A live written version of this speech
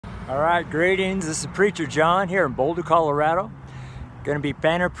All right, greetings. This is Preacher John here in Boulder, Colorado. Going to be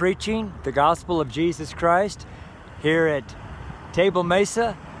banner preaching the gospel of Jesus Christ here at Table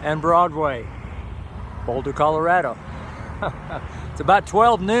Mesa and Broadway, Boulder, Colorado. It's about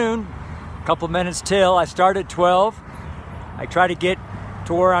 12 noon, a couple minutes till. I start at 12. I try to get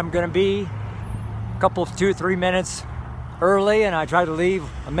to where I'm going to be a couple, 2 or 3 minutes early, and I try to leave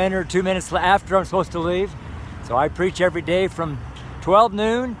a minute or 2 minutes after I'm supposed to leave. So I preach every day from 12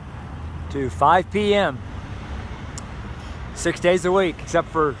 noon to 5 p.m. 6 days a week, except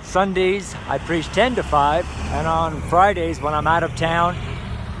for Sundays. I preach 10 to 5, and on Fridays when I'm out of town,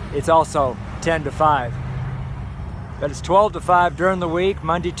 it's also 10 to 5. But it's 12 to 5 during the week,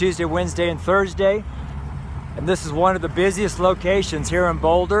 Monday, Tuesday, Wednesday, and Thursday. And this is one of the busiest locations here in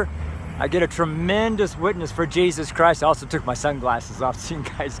Boulder. I get a tremendous witness for Jesus Christ. I also took my sunglasses off so you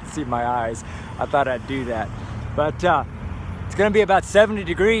guys can see my eyes. I thought I'd do that. But it's going to be about 70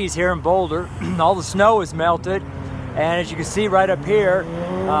 degrees here in Boulder. All the snow is melted. And as you can see right up here,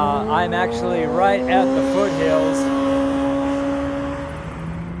 I'm actually right at the foothills.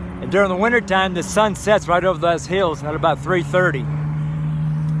 And during the wintertime, the sun sets right over those hills at about 3:30.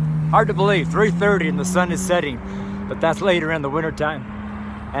 Hard to believe, 3:30 and the sun is setting. But that's later in the wintertime.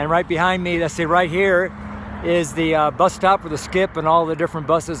 And right behind me, let's see, right here is the bus stop with the skip and all the different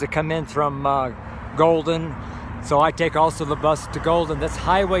buses that come in from Golden. So I take also the bus to Golden. That's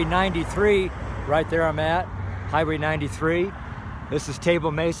Highway 93, right there I'm at, Highway 93. This is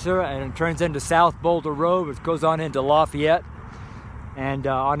Table Mesa, and it turns into South Boulder Road, which goes on into Lafayette, and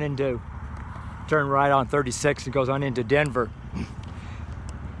on into, turn right on 36 and goes on into Denver.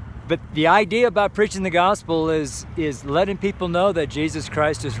 But the idea about preaching the gospel is letting people know that Jesus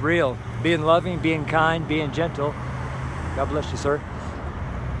Christ is real, being loving, being kind, being gentle. God bless you, sir.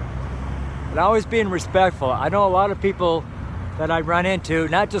 And always being respectful. I know a lot of people that I run into,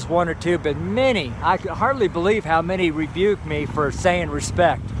 not just one or two, but many. I can hardly believe how many rebuke me for saying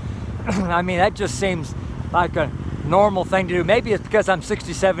respect. I mean, that just seems like a normal thing to do. Maybe it's because I'm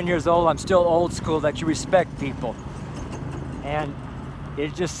 67 years old, I'm still old school, that you respect people. And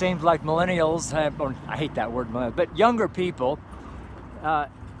it just seems like millennials, I hate that word, but younger people,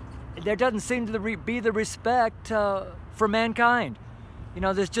 there doesn't seem to be the respect for mankind. You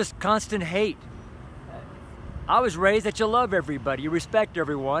know, there's just constant hate. I was raised that you love everybody, you respect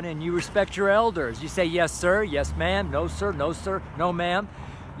everyone, and you respect your elders. You say, yes, sir, yes, ma'am, no, sir, no, ma'am.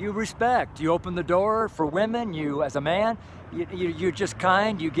 You respect. You open the door for women. You, as a man, you're just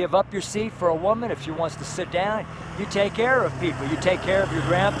kind. You give up your seat for a woman if she wants to sit down. You take care of people. You take care of your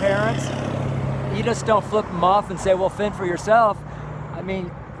grandparents. You just don't flip them off and say, well, fend for yourself. I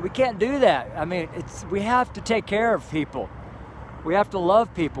mean, we can't do that. I mean, we have to take care of people. We have to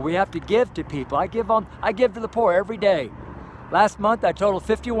love people. We have to give to people. I give to the poor every day. Last month, I totaled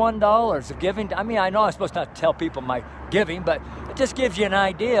 $51 of giving. I mean, I know I'm supposed not to tell people my giving, but it just gives you an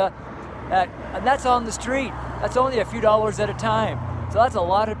idea that, and that's on the street. That's only a few dollars at a time. So that's a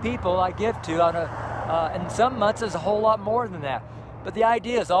lot of people I give to on and some months there's a whole lot more than that. But the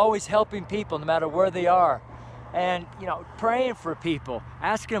idea is always helping people no matter where they are. And, you know, praying for people,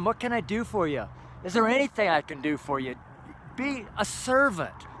 asking them, what can I do for you? Is there anything I can do for you? Be a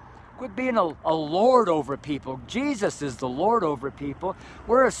servant. Quit being a lord over people. Jesus is the Lord over people.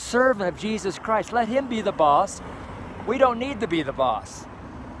 We're a servant of Jesus Christ. Let him be the boss. We don't need to be the boss.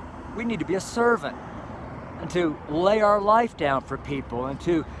 We need to be a servant and to lay our life down for people and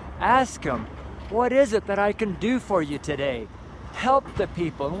to ask them, what is it that I can do for you today? Help the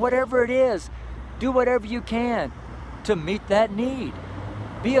people, and whatever it is, do whatever you can to meet that need.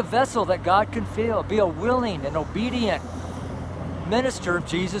 Be a vessel that God can fill. Be a willing and obedient minister of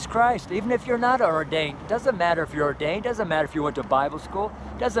Jesus Christ, even if you're not ordained. Doesn't matter if you're ordained, doesn't matter if you went to Bible school,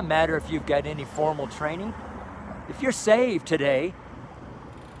 doesn't matter if you've got any formal training. If you're saved today,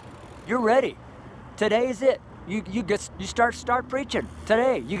 you're ready. Today is it. You start preaching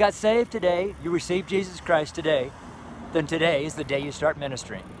today. You got saved today, you received Jesus Christ today, then today is the day you start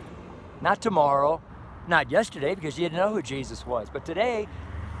ministering. Not tomorrow, not yesterday because you didn't know who Jesus was, but today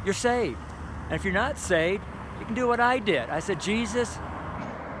you're saved. And if you're not saved, you can do what I did. I said, Jesus,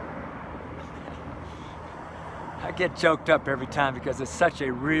 I get choked up every time because it's such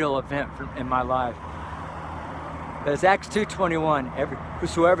a real event in my life. But it's Acts 2:21,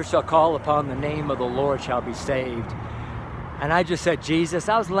 whosoever shall call upon the name of the Lord shall be saved. And I just said, Jesus,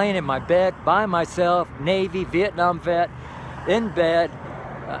 I was laying in my bed by myself, Navy, Vietnam vet, in bed,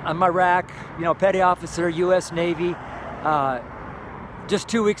 on my rack, you know, petty officer, U.S. Navy. Just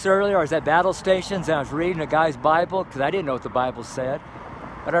 2 weeks earlier, I was at battle stations and I was reading a guy's Bible because I didn't know what the Bible said.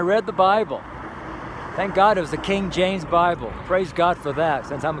 But I read the Bible. Thank God it was the King James Bible. Praise God for that,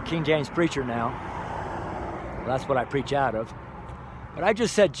 since I'm a King James preacher now. Well, that's what I preach out of. But I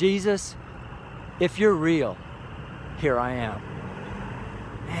just said, Jesus, if you're real, here I am.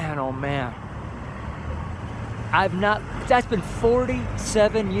 Man, oh man. That's been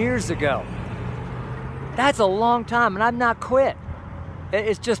 47 years ago. That's a long time, and I've not quit.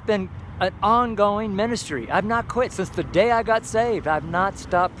 It's just been an ongoing ministry. I've not quit since the day I got saved. I've not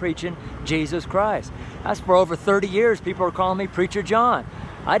stopped preaching Jesus Christ. That's for over 30 years. People are calling me Preacher John.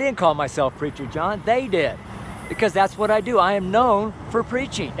 I didn't call myself Preacher John. They did. Because that's what I do. I am known for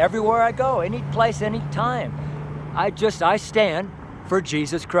preaching everywhere I go, any place, any time. I stand for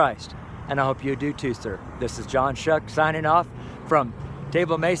Jesus Christ. And I hope you do too, sir. This is John Choque signing off from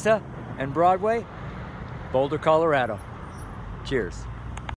Table Mesa and Broadway, Boulder, Colorado. Cheers.